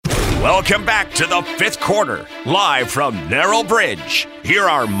Welcome back to the fifth quarter, live from Narrow Bridge. Here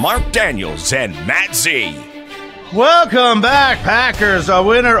are Mark Daniels and Matt Z. Welcome back, Packers, a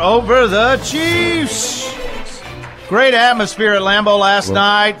winner over the Chiefs. Great atmosphere at Lambeau last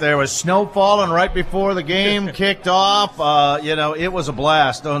night. There was snow falling right before the game kicked off. It was a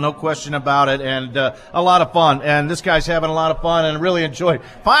blast. No question about it, and a lot of fun. And this guy's having a lot of fun and really enjoyed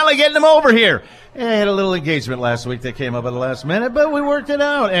finally getting him over here. Yeah, he had a little engagement last week that came up at the last minute, but we worked it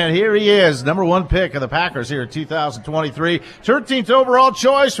out. And here he is, number one pick of the Packers here in 2023. 13th overall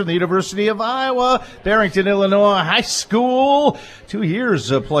choice from the University of Iowa, Barrington, Illinois High School. 2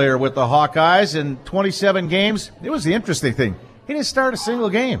 years a player with the Hawkeyes in 27 games. It was the interesting thing. He didn't start a single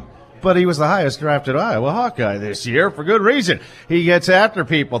game, but he was the highest drafted Iowa Hawkeye this year for good reason. He gets after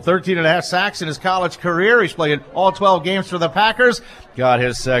people. 13.5 sacks in his college career. He's played all 12 games for the Packers. Got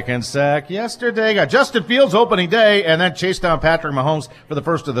his second sack yesterday. Got Justin Fields opening day, and then chased down Patrick Mahomes for the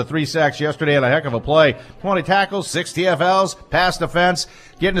first of the 3 sacks yesterday, and a heck of a play. 20 tackles, 6 TFLs, pass defense,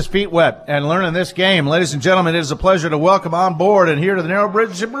 getting his feet wet and learning this game. Ladies and gentlemen, it is a pleasure to welcome on board and here to the Narrow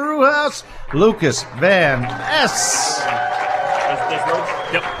Bridge Brew House, Lukas Van Ness.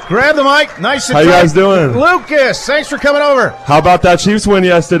 Yep. Grab the mic. Nice and How you guys doing? Lucas, thanks for coming over. How about that Chiefs win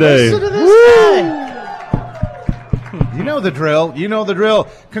yesterday? Listen to this guy. You know the drill. You know the drill.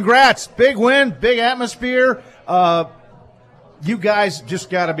 Congrats. Big win, big atmosphere. You guys just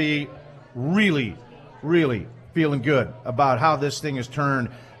got to be really, really feeling good about how this thing has turned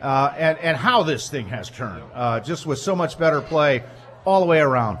and how this thing has turned. Just with so much better play all the way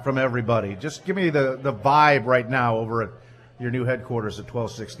around from everybody. Just give me the vibe right now over at your new headquarters at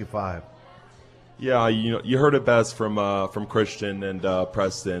 1265. Yeah, you heard it best from Christian and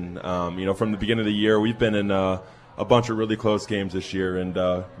Preston. From the beginning of the year, we've been in a bunch of really close games this year, and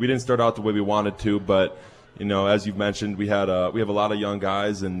we didn't start out the way we wanted to, but as you've mentioned, we have a lot of young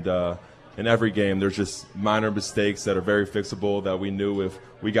guys, and in every game there's just minor mistakes that are very fixable that we knew if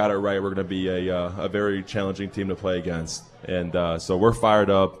we got it right, we're going to be a very challenging team to play against, and so we're fired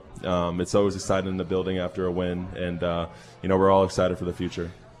up. It's always exciting in the building after a win, and we're all excited for the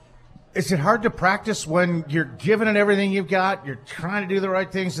future. Is it hard to practice when you're giving it everything you've got, you're trying to do the right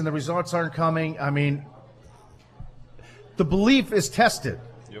things, and the results aren't coming? I mean, the belief is tested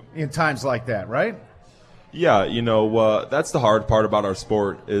in times like that, right? Yeah, that's the hard part about our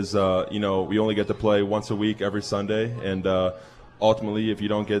sport is, we only get to play once a week every Sunday, and ultimately if you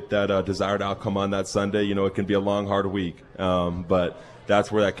don't get that desired outcome on that Sunday, it can be a long, hard week. But that's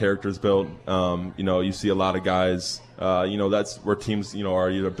where that character is built. You see a lot of guys, that's where teams, are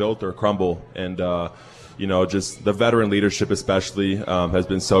either built or crumble. And, just the veteran leadership especially has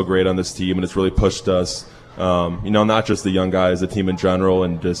been so great on this team, and it's really pushed us, not just the young guys, the team in general,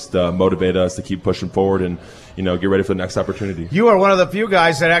 and just motivate us to keep pushing forward and, get ready for the next opportunity. You are one of the few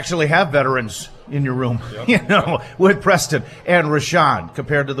guys that actually have veterans in your room, with Preston and Rashawn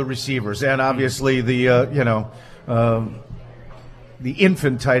compared to the receivers, and obviously the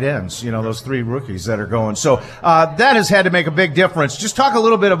infant tight ends, those 3 rookies that are going. So that has had to make a big difference. Just talk a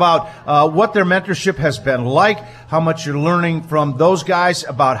little bit about what their mentorship has been like, how much you're learning from those guys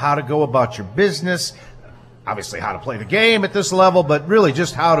about how to go about your business, obviously how to play the game at this level, but really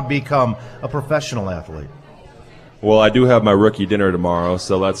just how to become a professional athlete. Well, I do have my rookie dinner tomorrow,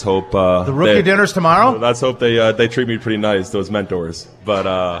 so let's hope the rookie dinner's tomorrow. Let's hope they treat me pretty nice, those mentors.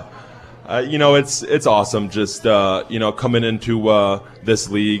 But it's awesome just coming into this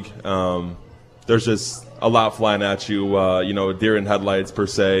league. There's just a lot flying at you, deer in headlights per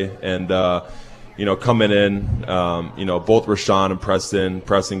se, and coming in, both Rashawn and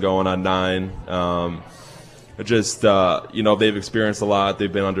Preston going on 9. They've experienced a lot.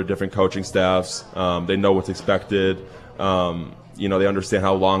 They've been under different coaching staffs. They know what's expected. They understand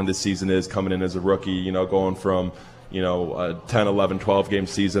how long this season is coming in as a rookie, going from, a 10, 11, 12-game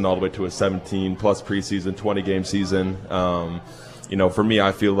season all the way to a 17-plus preseason, 20-game season. For me,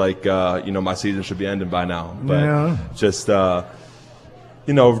 I feel like, my season should be ending by now. But just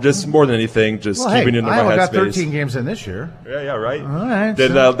more than anything, keeping in the right headspace. Iowa got 13 games in this year. Yeah, right. All right.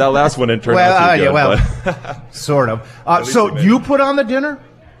 That last one didn't turn out too good. Sort of. So you put on the dinner?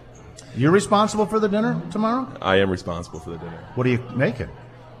 You're responsible for the dinner tomorrow? I am responsible for the dinner. What are you making?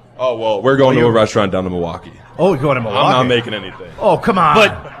 Oh, well, we're going to a restaurant down in Milwaukee. Oh, you're going to Milwaukee? I'm not making anything. Oh, come on.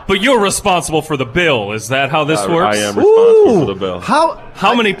 But you're responsible for the bill. Is that how this works? I am responsible for the bill.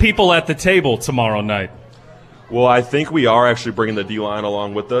 How many people at the table tomorrow night? Well, I think we are actually bringing the D-line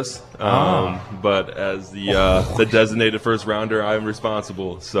along with us. But as the designated first rounder, I am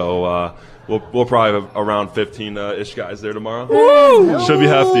responsible. So we'll probably have around 15-ish guys there tomorrow. Woo! Should be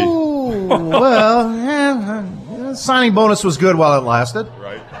hefty. Well, signing bonus was good while it lasted.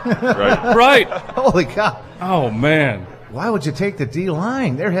 Right. Right. Holy cow. Oh, man. Why would you take the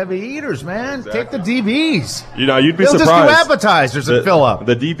D-line? They're heavy eaters, man. Exactly. Take the DBs. You'd be They'll surprised. just do appetizers and fill up.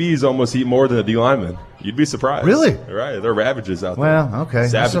 The DBs almost eat more than the D linemen. You'd be surprised. Really? Right. They're ravages out there. Well, okay.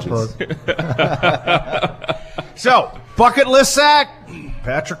 Savages. I suppose. So, bucket list sack.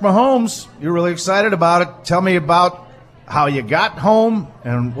 Patrick Mahomes. You're really excited about it. Tell me about how you got home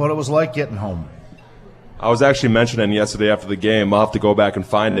and what it was like getting home. I was actually mentioning yesterday after the game, I'll have to go back and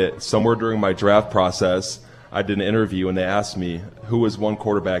find it. Somewhere during my draft process, I did an interview and they asked me, who was one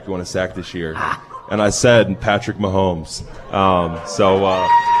quarterback you want to sack this year? And I said, Patrick Mahomes.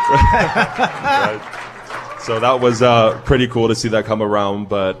 So that was pretty cool to see that come around.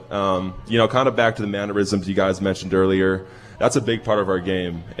 But, kind of back to the mannerisms you guys mentioned earlier, that's a big part of our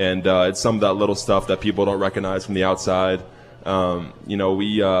game. And it's some of that little stuff that people don't recognize from the outside.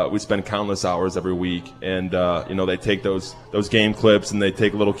 We spend countless hours every week, and they take those game clips and they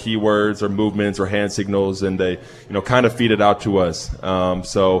take little keywords or movements or hand signals, and they kind of feed it out to us.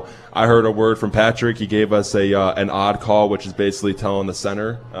 So I heard a word from Patrick. He gave us an odd call, which is basically telling the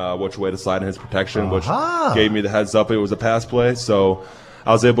center which way to slide in his protection, which gave me the heads up it was a pass play. So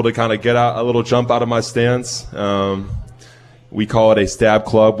I was able to kind of get out a little jump out of my stance. We call it a stab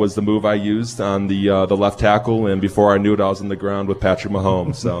club was the move I used on the left tackle, and before I knew it, I was on the ground with Patrick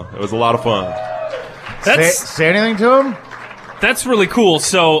Mahomes. So it was a lot of fun. Say anything to him? That's really cool.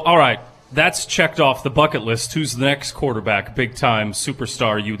 So, all right, that's checked off the bucket list. Who's the next quarterback, big-time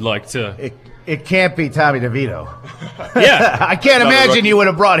superstar you'd like to? It can't be Tommy DeVito. Yeah. I can't imagine you would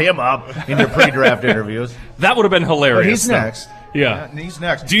have brought him up in your pre-draft interviews. That would have been hilarious. But he's next. Yeah. He's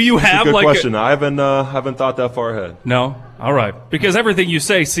next. Do you have Good like question. I haven't thought that far ahead. No? All right. Because everything you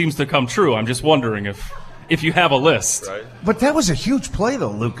say seems to come true. I'm just wondering if you have a list. Right. But that was a huge play,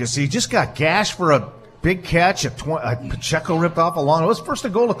 though, Lucas. He just got gashed for a big catch. Pacheco ripped off a long. It was first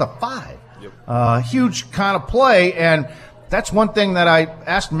and goal at the 5. Yep. Huge kind of play, and that's one thing that I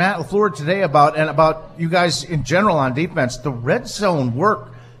asked Matt LaFleur today about, and about you guys in general on defense. The red zone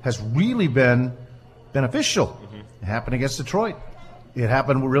work has really been beneficial. Mm-hmm. It happened against Detroit. It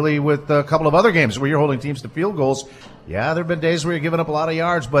happened really with a couple of other games where you're holding teams to field goals. Yeah, there have been days where you're giving up a lot of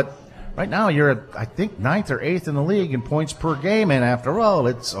yards, but right now you're at, I think, 9th or 8th in the league in points per game, and after all,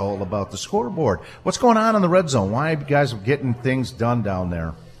 it's all about the scoreboard. What's going on in the red zone? Why are you guys getting things done down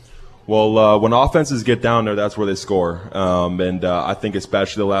there? Well, when offenses get down there, that's where they score. I think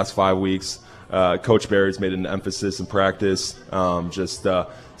especially the last 5 weeks, Coach Barry's made an emphasis in practice,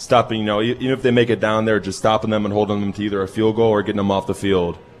 stopping, even if they make it down there, just stopping them and holding them to either a field goal or getting them off the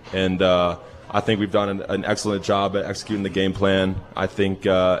field. And I think we've done an excellent job at executing the game plan. I think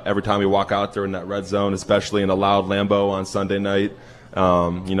every time we walk out there in that red zone, especially in a loud Lambeau on Sunday night,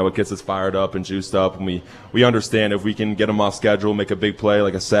 it gets us fired up and juiced up. And we understand if we can get them off schedule, make a big play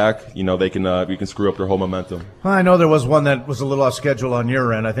like a sack, we can screw up their whole momentum. Well, I know there was one that was a little off schedule on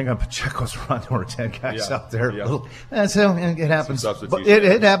your end. I think on Pacheco's run, there were 10 guys out there. Yeah. So it happens.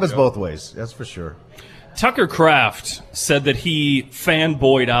 It happens both ways. That's for sure. Tucker Kraft said that he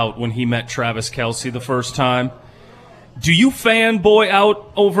fanboyed out when he met Travis Kelce the first time. Do you fanboy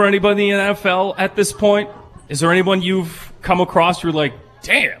out over anybody in the NFL at this point? Is there anyone you've come across you're like,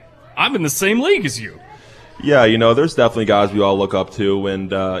 damn, I'm in the same league as you? Yeah, there's definitely guys we all look up to, and,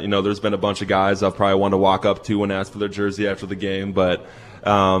 there's been a bunch of guys I've probably wanted to walk up to and ask for their jersey after the game, but,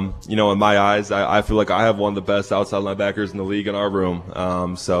 in my eyes, I feel like I have one of the best outside linebackers in the league in our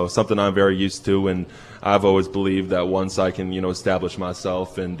room, so something I'm very used to, and I've always believed that once I can, establish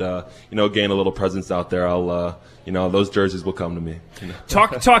myself and, gain a little presence out there, I'll, those jerseys will come to me.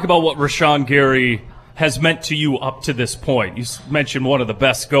 Talk about what Rashawn Gary has meant to you up to this point. You mentioned one of the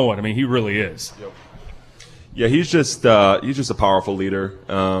best going. I mean, he really is. Yep. Yeah, he's just a powerful leader.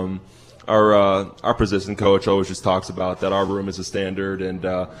 Our position coach always just talks about that our room is a standard, and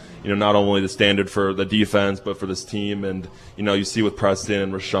not only the standard for the defense but for this team. And you see with Preston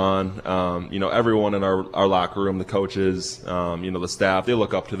and Rashawn, everyone in our locker room, the coaches, the staff, they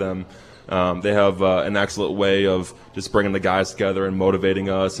look up to them. They have an excellent way of just bringing the guys together and motivating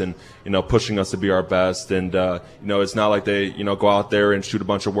us and, pushing us to be our best. And, it's not like they, go out there and shoot a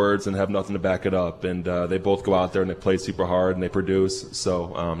bunch of words and have nothing to back it up. And they both go out there and they play super hard and they produce.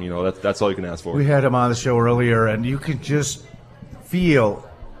 So, that's all you can ask for. We had him on the show earlier, and you can just feel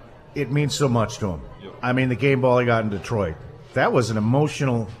it means so much to him. Yep. I mean, the game ball he got in Detroit. That was an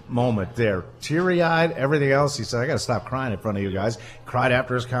emotional moment there. Teary-eyed, everything else. He said, I got to stop crying in front of you guys. Cried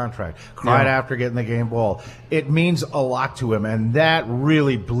after his contract. Cried after getting the game ball. It means a lot to him, and that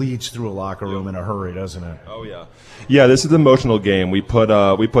really bleeds through a locker room in a hurry, doesn't it? Oh, yeah. Yeah, this is an emotional game. We put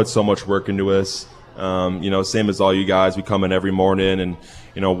so much work into us. Same as all you guys. We come in every morning and,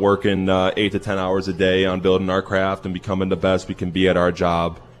 working 8 to 10 hours a day on building our craft and becoming the best we can be at our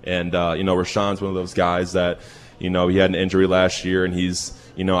job. And, Rashawn's one of those guys that, he had an injury last year, and he's,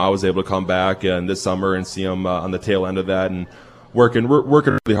 I was able to come back this summer and see him on the tail end of that, and working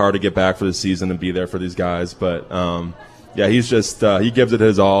really hard to get back for the season and be there for these guys. But he's just he gives it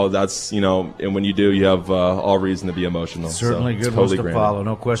his all. That's and when you do, you have all reason to be emotional. Certainly so good ones to follow,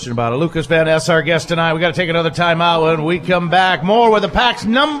 no question about it. Lukas Van Ness, our guest tonight. We got to take another time out. When we come back, more with the Pack's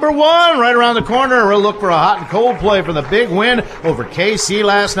number one right around the corner. We'll look for a hot and cold play for the big win over KC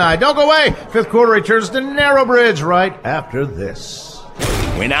last night. Don't go away. Fifth quarter returns to Narrow Bridge right after this.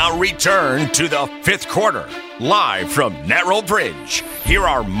 We now return to the fifth quarter, live from Narrow Bridge. Here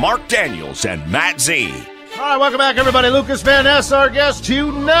are Mark Daniels and Matt Z. All right, welcome back, everybody. Lukas Van Ness, our guest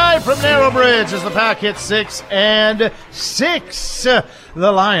tonight from Narrow Bridge, as the Pack hits 6-6.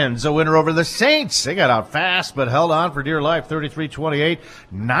 The Lions, a winner over the Saints. They got out fast, but held on for dear life, 33-28.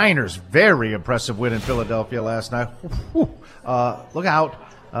 Niners, very impressive win in Philadelphia last night. Look out.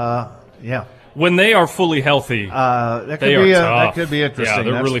 When they are fully healthy, that could be interesting. Yeah,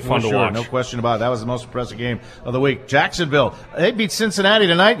 they're really fun to watch. No question about it. That was the most impressive game of the week. Jacksonville, they beat Cincinnati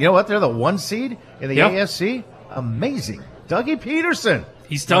tonight. You know what? They're the 1 seed in the AFC. Amazing. Dougie Peterson.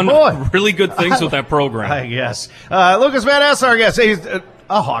 He's done really good things with that program. I guess. Lukas Van Ness, our guest. He's a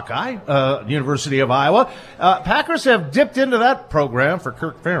Hawkeye, University of Iowa. Packers have dipped into that program for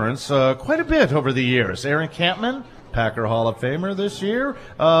Kirk Ferentz quite a bit over the years. Aaron Campman, Packer Hall of Famer this year.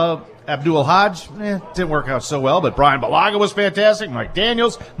 Abdul Hodge, didn't work out so well, but Brian Balaga was fantastic. Mike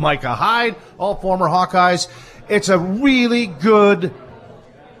Daniels, Micah Hyde, all former Hawkeyes. It's a really good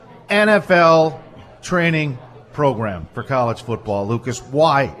NFL training program for college football. Lukas,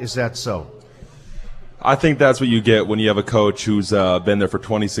 why is that so? I think that's what you get when you have a coach who's been there for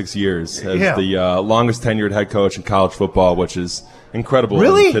 26 years as the longest tenured head coach in college football, which is incredible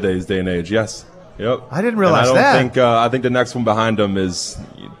in today's day and age. Yes. Yep. I didn't realize and that. I think the next one behind him is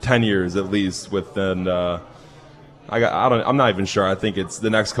 10 years at least. I'm not even sure. I think it's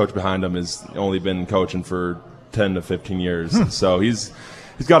the next coach behind him has only been coaching for 10 to 15 years. So he's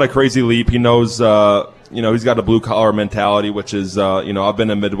got a crazy leap. He knows he's got a blue collar mentality, which is I've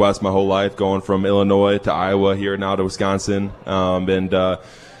been in the Midwest my whole life, going from Illinois to Iowa, here now to Wisconsin, and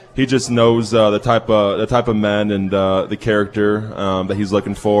he just knows the type of men and the character that he's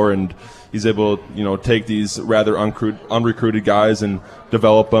looking for, and he's able to take these rather unrecruited guys and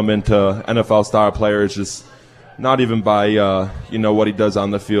develop them into NFL style players. Just not even by what he does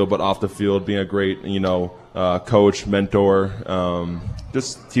on the field, but off the field, being a great coach, mentor,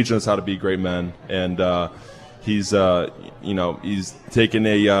 just teaching us how to be great men. And he's taken a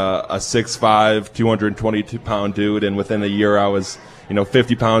 6'5", 222-pound dude, and within a year I was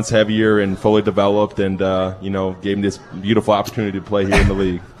 50 pounds heavier and fully developed, and gave me this beautiful opportunity to play here in the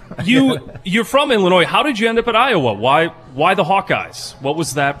league. You're from Illinois. How did you end up at Iowa? Why the Hawkeyes? What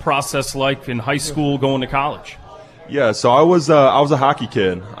was that process like in high school going to college? Yeah, so I was a hockey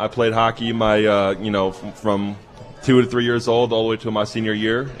kid. I played hockey from 2 to 3 years old all the way to my senior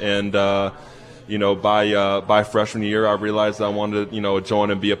year, and by freshman year I realized I wanted to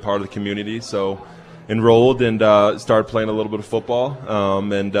join and be a part of the community. So enrolled and started playing a little bit of football.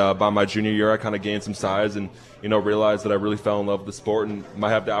 And by my junior year I kind of gained some size and realized that I really fell in love with the sport and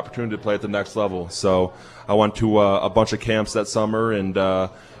might have the opportunity to play at the next level. So I went to a bunch of camps that summer and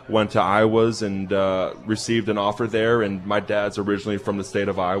went to Iowa's and received an offer there. And my dad's originally from the state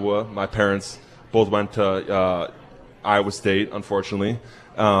of Iowa. My parents both went to Iowa State, unfortunately.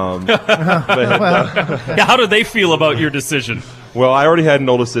 How did they feel about your decision? Well, I already had an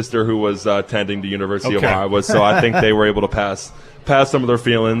older sister who was attending the University of Iowa, so I think they were able to pass some of their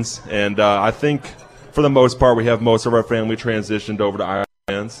feelings. And I think for the most part, we have most of our family transitioned over to Iowa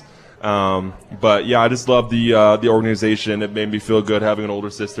fans. But yeah, I just love the organization. It made me feel good having an older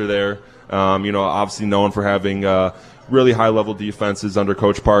sister there. Obviously known for having really high level defenses under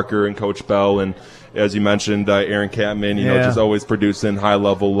Coach Parker and Coach Bell, and as you mentioned, Aaron Campman, just always producing high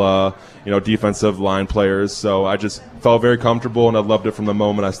level, defensive line players. So I just felt very comfortable, and I loved it from the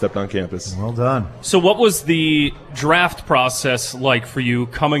moment I stepped on campus. Well done. So what was the draft process like for you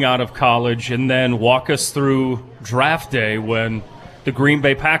coming out of college, and then walk us through draft day when the Green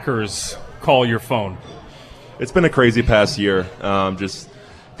Bay Packers call your phone? It's been a crazy past year. Just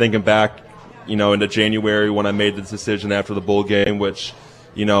thinking back, into January when I made the decision after the bowl game, which,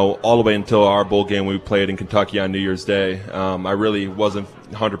 all the way until our bowl game we played in Kentucky on New Year's Day, I really wasn't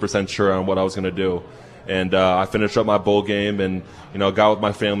 100% sure on what I was going to do. And I finished up my bowl game and, got with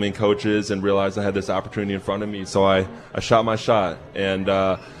my family and coaches and realized I had this opportunity in front of me. So I shot my shot. And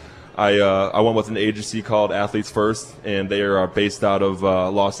I went with an agency called Athletes First, and they are based out of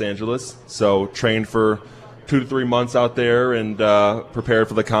Los Angeles. So trained for 2 to 3 months out there and prepared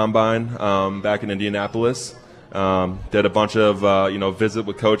for the combine back in Indianapolis. Did a bunch of visit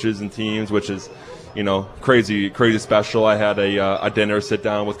with coaches and teams, which is crazy special. I had a dinner sit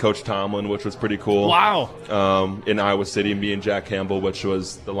down with Coach Tomlin, which was pretty cool. Wow. In Iowa City, me and Jack Campbell, which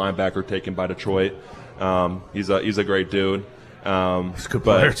was the linebacker taken by Detroit. He's a great dude. He's a good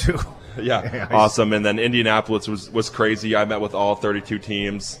player too. Yeah, awesome. And then Indianapolis was crazy. I met with all 32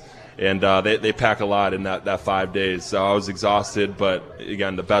 teams, and they pack a lot in that 5 days. So I was exhausted, but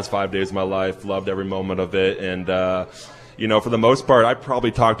again, the best 5 days of my life. Loved every moment of it, and for the most part, I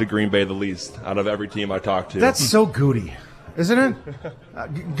probably talked to Green Bay the least out of every team I talked to. That's so Goody, isn't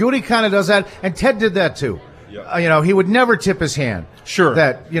it? Goody kind of does that, and Ted did that too. Yep. He would never tip his hand. Sure.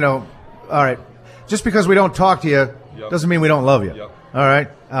 That all right, just because we don't talk to you doesn't mean we don't love you. Yep. All right,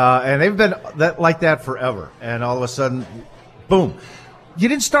 and they've been like that forever, and all of a sudden, boom, you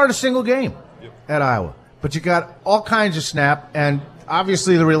didn't start a single game at Iowa, but you got all kinds of snap, and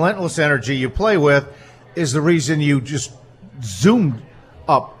obviously the relentless energy you play with is the reason you just zoomed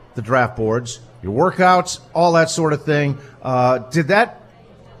up the draft boards, your workouts, all that sort of thing. Was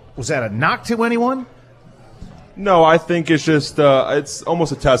that a knock to anyone? No, I think it's just it's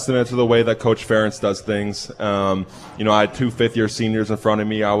almost a testament to the way that Coach Ferentz does things. I had 2 fifth-year seniors in front of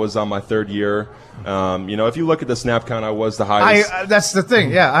me. I was on my 3rd year. If you look at the snap count, I was the highest. That's the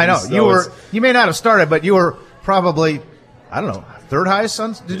thing. Yeah, I know. So you may not have started, but you were probably, I don't know, 3rd highest,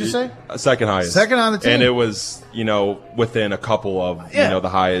 son, did you say? Second highest. Second on the team. And it was, within a couple of, the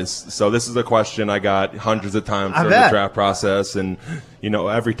highest. So this is a question I got hundreds of times during the draft process. And,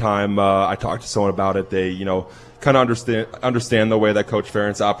 every time I talk to someone about it, they, kind of understand the way that Coach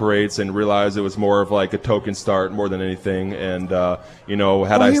Ferentz operates and realize it was more of like a token start more than anything. And, had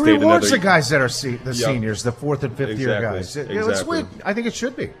I stayed he rewards another the guys that are seniors, the 4th and 5th year guys. Exactly. It's sweet. I think it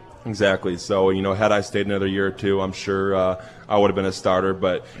should be. Exactly. So, had I stayed another year or two, I'm sure I would have been a starter.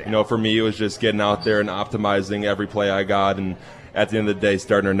 But, for me, it was just getting out there and optimizing every play I got. And at the end of the day,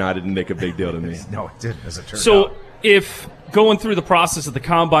 starting or not, it didn't make a big deal to me. No, it didn't, as it turned out. So if going through the process of the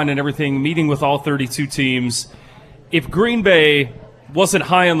combine and everything, meeting with all 32 teams, if Green Bay wasn't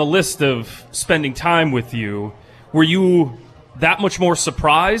high on the list of spending time with you, were you that much more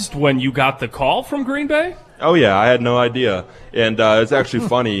surprised when you got the call from Green Bay? Oh, yeah, I had no idea. And it's actually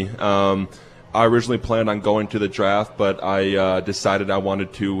funny. I originally planned on going to the draft, but I decided I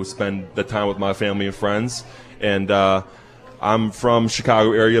wanted to spend the time with my family and friends. And I'm from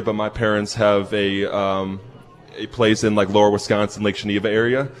Chicago area, but my parents have a place in like lower Wisconsin, Lake Geneva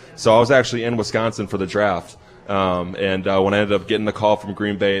area. So I was actually in Wisconsin for the draft. And when I ended up getting the call from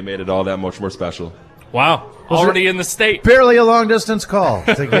Green Bay, it made it all that much more special. Wow. Already in the state. Barely a long-distance call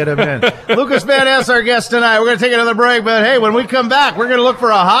to get him in. Lukas Van Ness, our guest tonight. We're going to take another break, but hey, when we come back, we're going to look for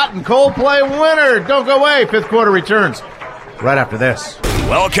a hot and cold play winner. Don't go away. 5th quarter returns right after this.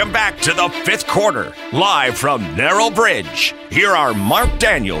 Welcome back to the 5th quarter, live from Narrow Bridge. Here are Mark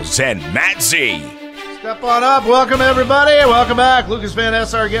Daniels and Matt Z. Step on up. Welcome, everybody. Welcome back. Lukas Van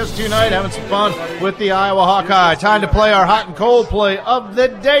Ness, our guest tonight, having some fun with the Iowa Hawkeye. Time to play our hot and cold play of the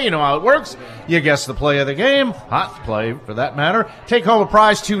day. You know how it works. You guess the play of the game, hot play for that matter. Take home a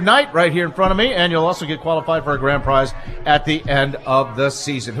prize tonight right here in front of me, and you'll also get qualified for a grand prize at the end of the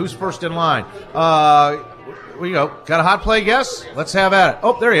season. Who's first in line? We go. Got a hot play guess? Let's have at it.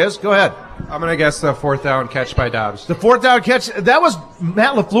 Oh, there he is. Go ahead. I'm going to guess the 4th down catch by Dobbs. The 4th down catch, that was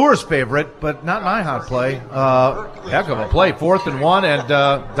Matt LaFleur's favorite, but not my hot play. Heck of a play. 4th and 1, and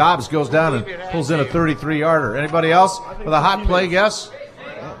Dobbs goes down and pulls in a 33-yarder. Anybody else with a hot play guess?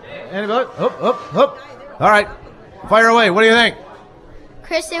 Anybody? All right. Fire away. What do you think?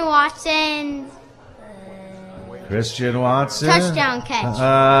 Christian Watson. Christian Watson. Touchdown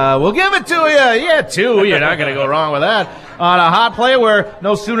catch. We'll give it to you. Yeah, 2. You're not going to go wrong with that. On a hot play where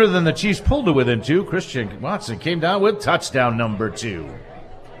no sooner than the Chiefs pulled it within 2, Christian Watson came down with touchdown number 2.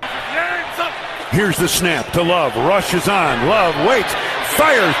 Here's the snap to Love. Rushes on. Love waits.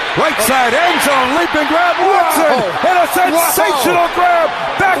 Fires. Right side end zone. Leap and grab. Watson. And a sensational grab.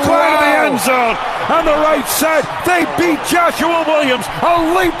 Backline of the end zone. On the right side. They beat Joshua Williams.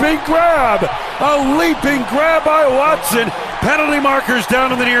 A leaping grab. A leaping grab by Watson. Penalty markers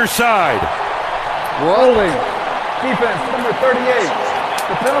down on the near side. Rolling. Defense number 38.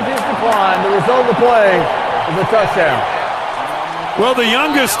 The penalty is declined. The result of the play is a touchdown. Well, the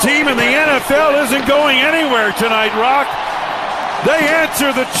youngest team in the NFL isn't going anywhere tonight, Rock. They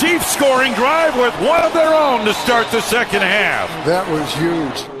answer the Chiefs scoring drive with one of their own to start the second half. That was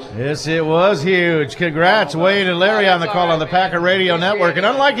huge. Yes, it was huge. Congrats, Wade and Larry, on the call on the Packer Radio Network. And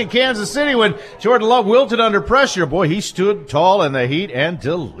unlike in Kansas City when Jordan Love wilted under pressure, boy, he stood tall in the heat and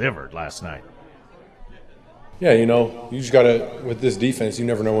delivered last night. Yeah, you just got to, with this defense, you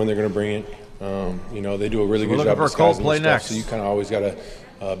never know when they're going to bring it. They do a really good job disguising their stuff, so you kind of always got to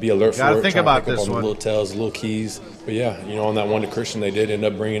be alert for it. Got to think about this one. The little tells, the little keys. But, yeah, on that one to Christian, they did end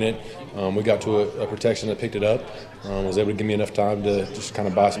up bringing it. We got to a protection that picked it up. Was able to give me enough time to just kind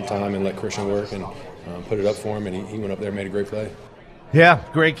of buy some time and let Christian work and put it up for him, and he went up there and made a great play. Yeah,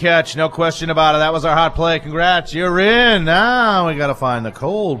 great catch. No question about it. That was our hot play. Congrats. You're in. Now we got to find the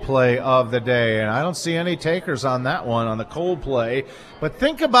cold play of the day. And I don't see any takers on that one, on the cold play. But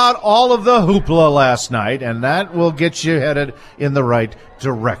think about all of the hoopla last night, and that will get you headed in the right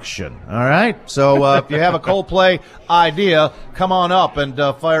direction. All right? So if you have a cold play idea, come on up and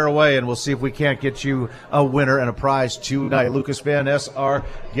fire away, and we'll see if we can't get you a winner and a prize tonight. Lukas Van Ness, our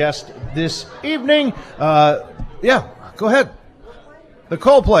guest this evening. Yeah, go ahead. The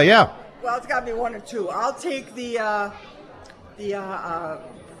cold play, yeah. Well, it's got to be one or two. I'll take the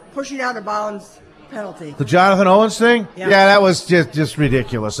pushing out of bounds penalty. The Jonathan Owens thing? Yeah, that was just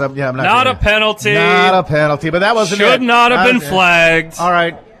ridiculous. I'm not a penalty. Not a penalty, but that wasn't Should not have been flagged. All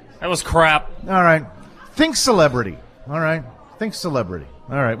right. That was crap. All right. Think celebrity. All right. Think celebrity.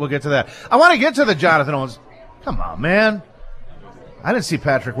 All right, we'll get to that. I want to get to the Jonathan Owens. Come on, man. I didn't see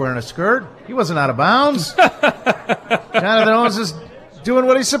Patrick wearing a skirt. He wasn't out of bounds. Jonathan Owens is doing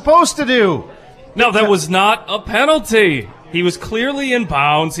what he's supposed to do. No, that was not a penalty. He was clearly in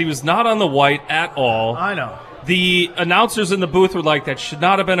bounds. He was not on the white at all. I know. The announcers in the booth were like, that should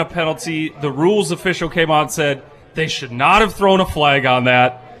not have been a penalty. The rules official came out and said they should not have thrown a flag on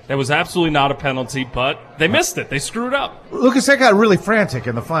that. That was absolutely not a penalty, but they missed it. They screwed up. Lucas, that got really frantic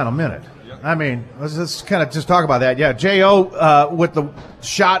in the final minute. I mean, let's kind of just talk about that. Yeah, J.O. With the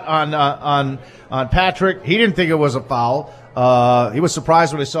shot on Patrick, he didn't think it was a foul. He was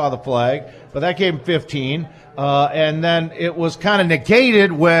surprised when he saw the flag, but that gave him 15. And then it was kind of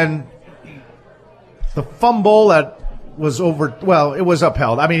negated when the fumble that was it was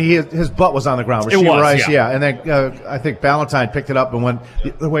upheld. I mean, his butt was on the ground. It was, Rice, yeah. And then I think Ballantyne picked it up and went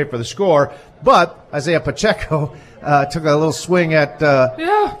the way for the score. But Isaiah Pacheco took a little swing at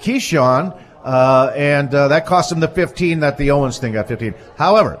Keyshawn, and that cost him the 15 that the Owens thing got 15.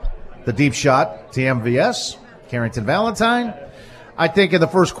 However, the deep shot to MVS, Carrington Valentine, I think in the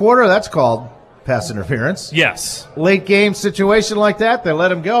first quarter that's called pass interference. Yes. Late game situation like that, they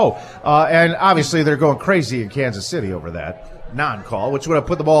let him go. And obviously they're going crazy in Kansas City over that non-call, which would have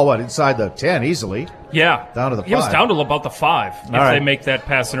put the ball, inside the 10 easily. Yeah. Down to the 5. He was down to about the 5 if right. they make that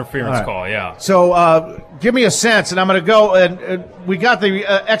pass interference call, yeah. So give me a sense, and I'm going to go, and we got the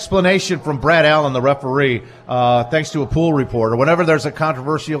explanation from Brad Allen, the referee, thanks to a pool reporter. Whenever there's a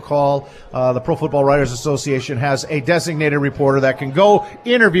controversial call, the Pro Football Writers Association has a designated reporter that can go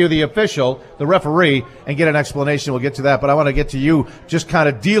interview the official, the referee, and get an explanation. We'll get to that, but I want to get to you just kind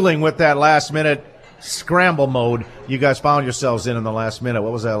of dealing with that last-minute scramble mode you guys found yourselves in the last minute.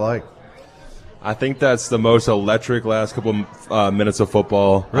 What was that like? I think that's the most electric last couple minutes of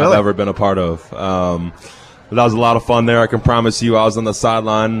football Really? I've ever been a part of. That was a lot of fun there. I can promise you I was on the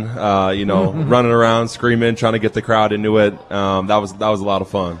sideline, running around, screaming, trying to get the crowd into it. That was a lot of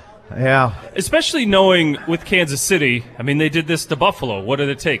fun. Yeah. Especially knowing with Kansas City, I mean, they did this to Buffalo. What did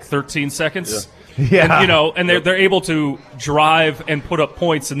it take, 13 seconds? Yeah. And, they're able to drive and put up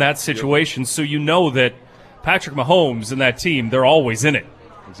points in that situation, so you know that Patrick Mahomes and that team, they're always in it.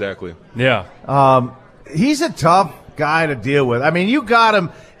 Exactly. Yeah. He's a tough guy to deal with. I mean, you got him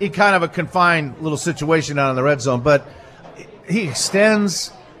in kind of a confined little situation out in the red zone, but he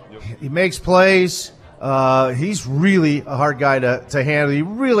extends, he makes plays. He's really a hard guy to handle. You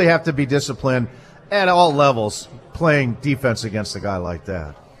really have to be disciplined at all levels playing defense against a guy like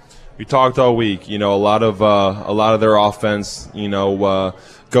that. We talked all week. A lot of their offense,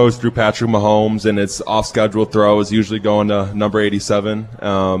 goes through Patrick Mahomes, and it's off-schedule throws, usually going to number 87.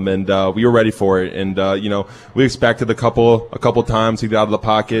 And we were ready for it. And we expected a couple times he got out of the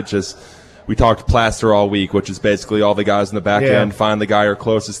pocket. We talked plaster all week, which is basically all the guys in the back end find the guy you're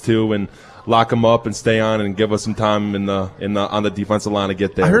closest to and lock him up and stay on and give us some time on the defensive line to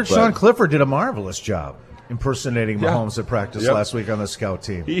get there. I heard Sean Clifford did a marvelous job impersonating Mahomes at practice last week on the scout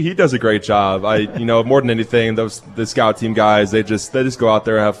team. He does a great job. More than anything, the scout team guys, they just go out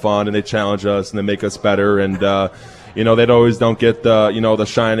there and have fun, and they challenge us and they make us better. And they always don't get the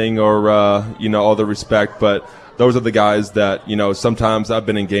shining or all the respect, but those are the guys that, sometimes I've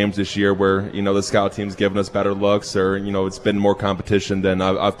been in games this year where, the scout team's given us better looks or, it's been more competition than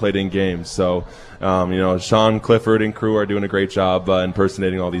I've played in games. So, Sean, Clifford, and crew are doing a great job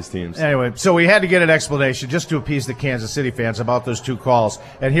impersonating all these teams. Anyway, so we had to get an explanation just to appease the Kansas City fans about those two calls.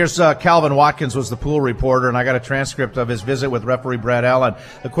 And here's Calvin Watkins was the pool reporter, and I got a transcript of his visit with referee Brad Allen.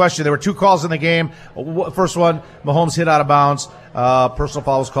 The question, there were two calls in the game. First one, Mahomes hit out of bounds. Personal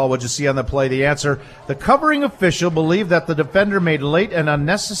foul was called. What'd you see on the play? The answer, the covering official believed that the defender made late and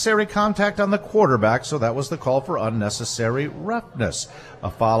unnecessary contact on the quarterback, so that was the call for unnecessary roughness.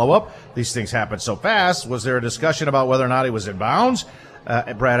 A follow-up, these things happen so fast. Was there a discussion about whether or not he was in bounds?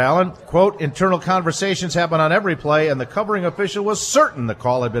 Brad Allen, quote, internal conversations happen on every play, and the covering official was certain the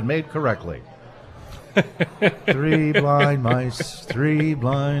call had been made correctly. Three blind mice.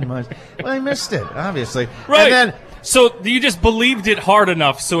 Well, I missed it, obviously. Right. And then, so you just believed it hard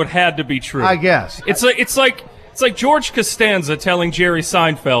enough, so it had to be true. I guess. It's like George Costanza telling Jerry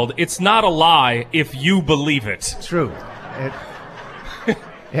Seinfeld, it's not a lie if you believe it. True.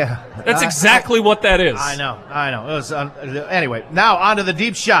 Yeah. That's exactly what that is. I know. It was anyway, now on to the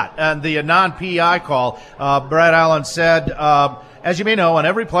deep shot and the non-PI call. Brad Allen said, as you may know, on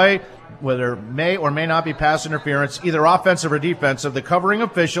every play, whether may or may not be pass interference, either offensive or defensive, the covering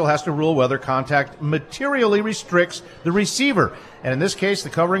official has to rule whether contact materially restricts the receiver. And in this case,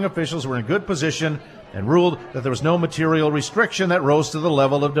 the covering officials were in good position and ruled that there was no material restriction that rose to the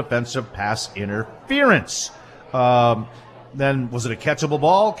level of defensive pass interference. Then, was it a catchable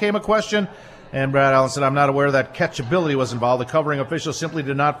ball, came a question. And Brad Allen said, I'm not aware that catchability was involved. The covering official simply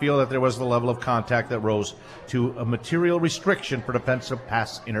did not feel that there was the level of contact that rose to a material restriction for defensive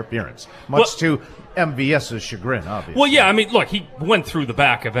pass interference. Much to MVS's chagrin, obviously. Well, yeah, I mean, look, he went through the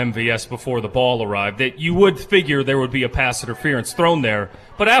back of MVS before the ball arrived. That you would figure there would be a pass interference thrown there.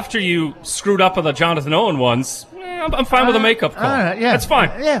 But after you screwed up on the Jonathan Owen ones, I'm fine with a makeup call. Yeah. It's fine.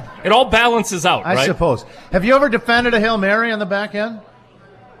 Yeah. It all balances out, right? I suppose. Have you ever defended a Hail Mary on the back end?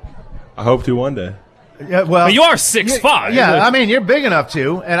 I hope to one day. Yeah, well, you are 6'5". Yeah, I mean, you're big enough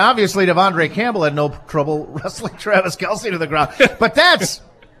to. And obviously, Devondre Campbell had no trouble wrestling Travis Kelce to the ground. But that's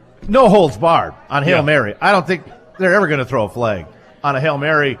no holds barred on Hail Mary. I don't think they're ever going to throw a flag on a Hail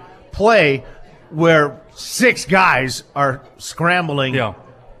Mary play where six guys are scrambling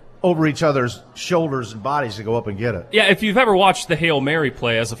over each other's shoulders and bodies to go up and get it. Yeah, if you've ever watched the Hail Mary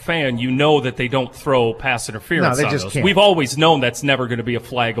play as a fan, you know that they don't throw pass interference no, they on just those. Can't. We've always known that's never going to be a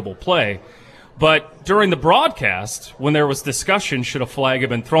flaggable play. But during the broadcast, when there was discussion, should a flag have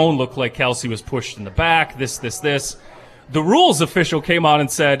been thrown, looked like Kelce was pushed in the back, this, the rules official came out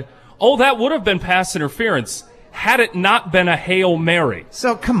and said, oh, that would have been pass interference had it not been a Hail Mary.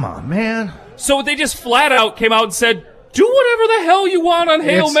 So, come on, man. So they just flat out came out and said, do whatever the hell you want on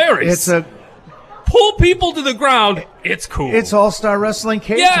Hail Marys. Pull people to the ground. It's cool. It's all-star wrestling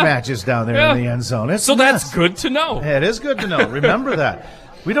cage matches down there in the end zone. It's that's good to know. It is good to know. Remember that.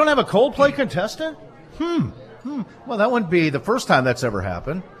 We don't have a Coldplay contestant? Well, that wouldn't be the first time that's ever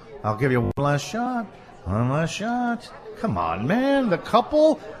happened. I'll give you one last shot. Come on, man. The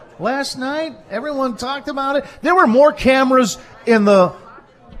couple last night, everyone talked about it. There were more cameras in the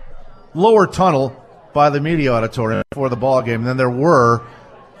lower tunnel by the media auditorium before the ball game than there were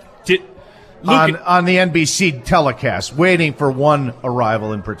on the NBC telecast, waiting for one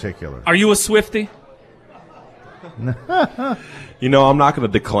arrival in particular. Are you a Swiftie? I'm not going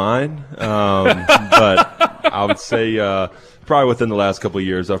to decline, but I would say probably within the last couple of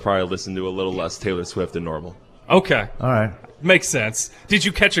years, I've probably listened to a little less Taylor Swift than normal. Okay. All right. Makes sense. Did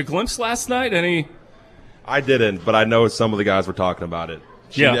you catch a glimpse last night? I didn't, but I know some of the guys were talking about it.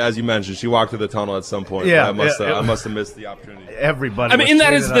 As you mentioned, she walked through the tunnel at some point. Yeah, I must have missed the opportunity. Everybody. I mean, and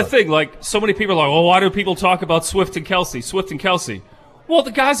that is the thing. Like, so many people are like, well, why do people talk about Swift and Kelce? Well,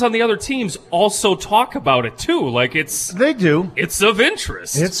 the guys on the other teams also talk about it, too. Like, they do. It's of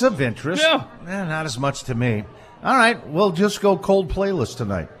interest. Yeah. Not as much to me. All right, we'll just go cold playlist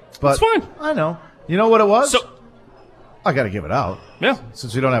tonight. But that's fine. I know. You know what it was? So, I got to give it out. Yeah.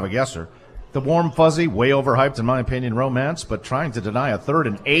 Since we don't have a guesser. The warm, fuzzy, way overhyped, in my opinion, romance, but trying to deny a 3rd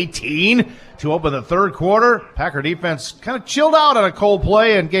and 18 to open the third quarter. Packer defense kind of chilled out on a cold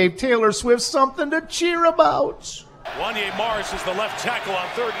play and gave Taylor Swift something to cheer about. Wanye Morris is the left tackle on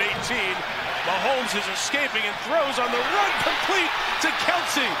 3rd and 18. Mahomes is escaping and throws on the run, complete to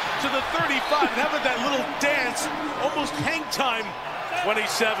Kelce to the 35. And how about that little dance, almost hang time,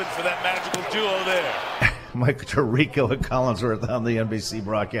 27 for that magical duo there. Mike Tirico and Collinsworth on the NBC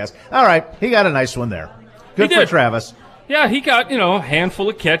broadcast. All right, he got a nice one there. Good for Travis. Yeah, he got, a handful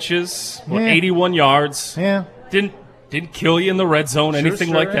of catches, 81 yards. Yeah. Didn't Didn't kill you in the red zone,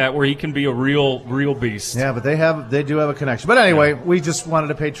 anything like that, where he can be a real beast. Yeah, but they do have a connection. But anyway, we just wanted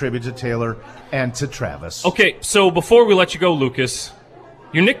to pay tribute to Taylor and to Travis. Okay, so before we let you go, Lucas,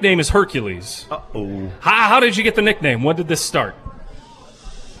 your nickname is Hercules. Uh-oh. How did you get the nickname? When did this start?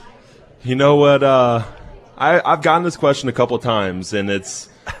 You know what? I've gotten this question a couple times, and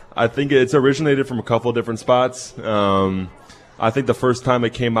I think it's originated from a couple of different spots. I think the first time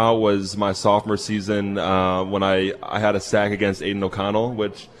it came out was my sophomore season when I had a sack against Aiden O'Connell,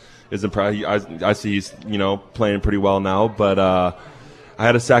 which is impressive. I see he's playing pretty well now, but I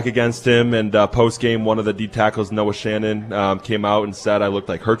had a sack against him, and post game, one of the D tackles, Noah Shannon, came out and said I looked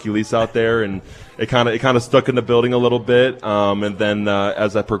like Hercules out there, and it kind of stuck in the building a little bit. And then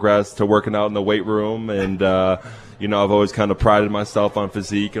as I progressed to working out in the weight room, and I've always kind of prided myself on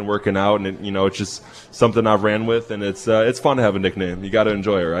physique and working out, and it's just something I've ran with, and it's fun to have a nickname. You got to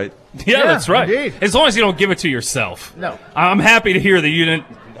enjoy it, right? Yeah, that's right. Indeed. As long as you don't give it to yourself. No. I'm happy to hear that you didn't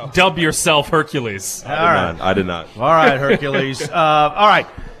dub yourself Hercules. I did not. All right, Hercules. All right.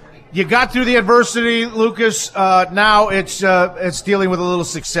 You got through the adversity, Lucas. Now it's dealing with a little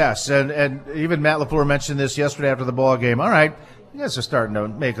success, and even Matt LaFleur mentioned this yesterday after the ball game. All right, you guys are starting to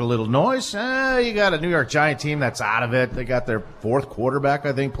make a little noise. You got a New York Giant team that's out of it. They got their fourth quarterback,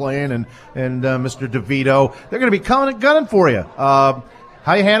 I think, playing, and Mr. DeVito. They're going to be coming and gunning for you. How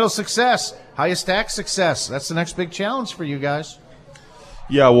you handle success? How you stack success? That's the next big challenge for you guys.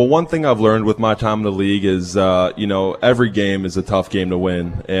 Yeah, well, one thing I've learned with my time in the league is, every game is a tough game to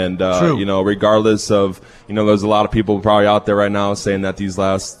win. And, regardless of, there's a lot of people probably out there right now saying that these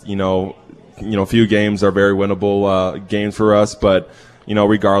last, few games are very winnable games for us. But,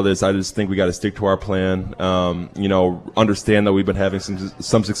 regardless, I just think we got to stick to our plan. Understand that we've been having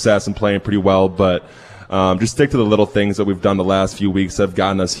some success and playing pretty well, but just stick to the little things that we've done the last few weeks that have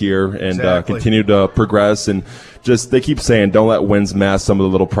gotten us here, and continue to progress. And just, they keep saying, don't let wins mask some of the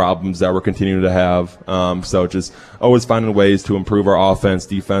little problems that we're continuing to have. So just always finding ways to improve our offense,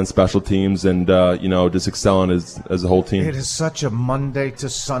 defense, special teams, and, just excelling as a whole team. It is such a Monday to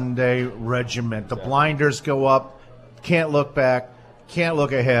Sunday regiment. The blinders go up, can't look back, can't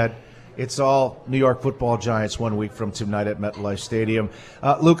look ahead. It's all New York Football Giants 1 week from tonight at MetLife Stadium.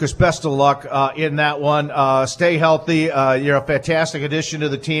 Lucas, best of luck in that one. Stay healthy. You're a fantastic addition to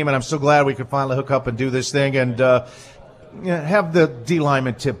the team, and I'm so glad we could finally hook up and do this thing. And have the D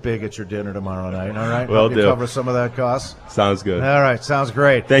lineman tip big at your dinner tomorrow night, all right? Will do. Cover some of that cost. Sounds good. All right, sounds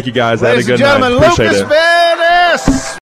great. Thank you, guys. Ladies Had a good and gentlemen, night. Appreciate Lucas it. Van Ness.